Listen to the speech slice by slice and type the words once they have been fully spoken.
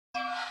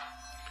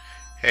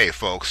Hey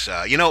folks,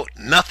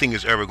 nothing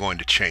is ever going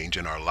to change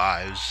in our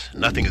lives.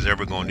 Nothing is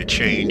ever going to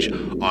change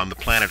on the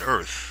planet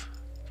Earth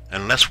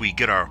unless we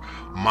get our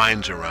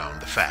minds around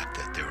the fact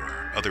that there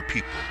are other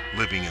people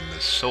living in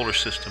this solar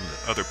system,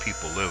 that other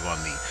people live on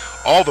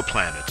all the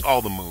planets,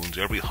 all the moons,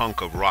 every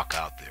hunk of rock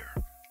out there.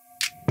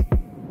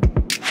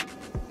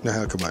 Now,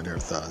 how come I never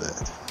thought of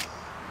that?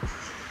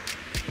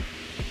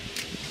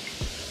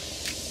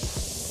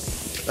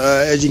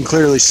 As you can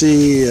clearly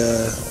see,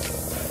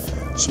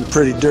 some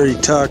pretty dirty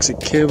toxic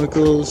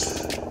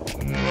chemicals.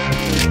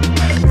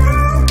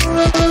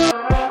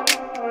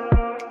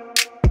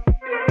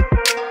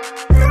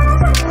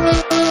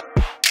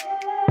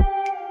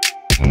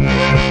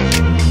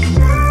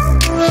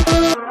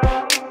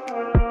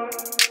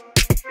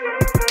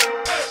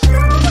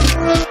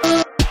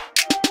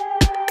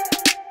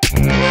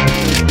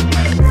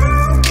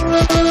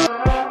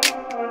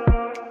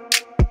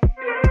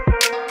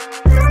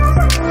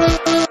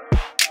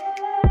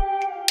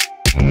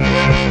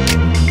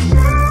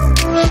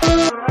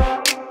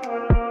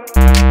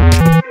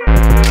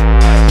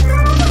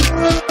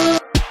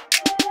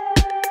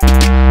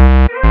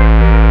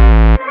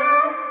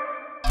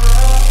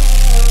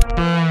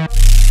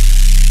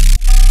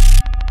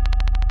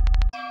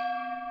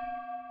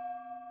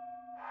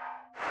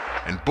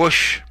 And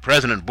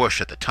President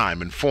Bush at the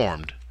time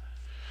informed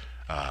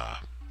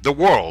the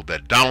world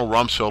that Donald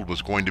Rumsfeld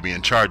was going to be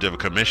in charge of a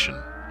commission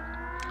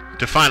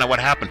to find out what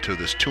happened to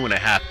this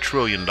 $2.5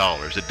 trillion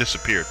that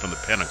disappeared from the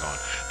Pentagon.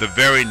 The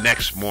very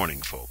next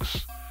morning,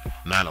 folks,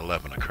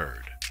 9/11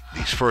 occurred.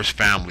 These first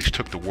families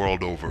took the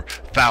world over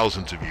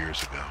thousands of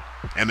years ago,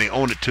 and they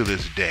own it to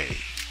this day.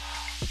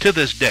 To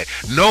this day.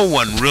 No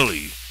one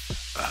really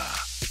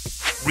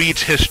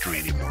reads history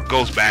anymore,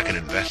 goes back and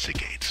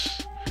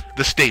investigates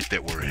the state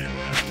that we're in.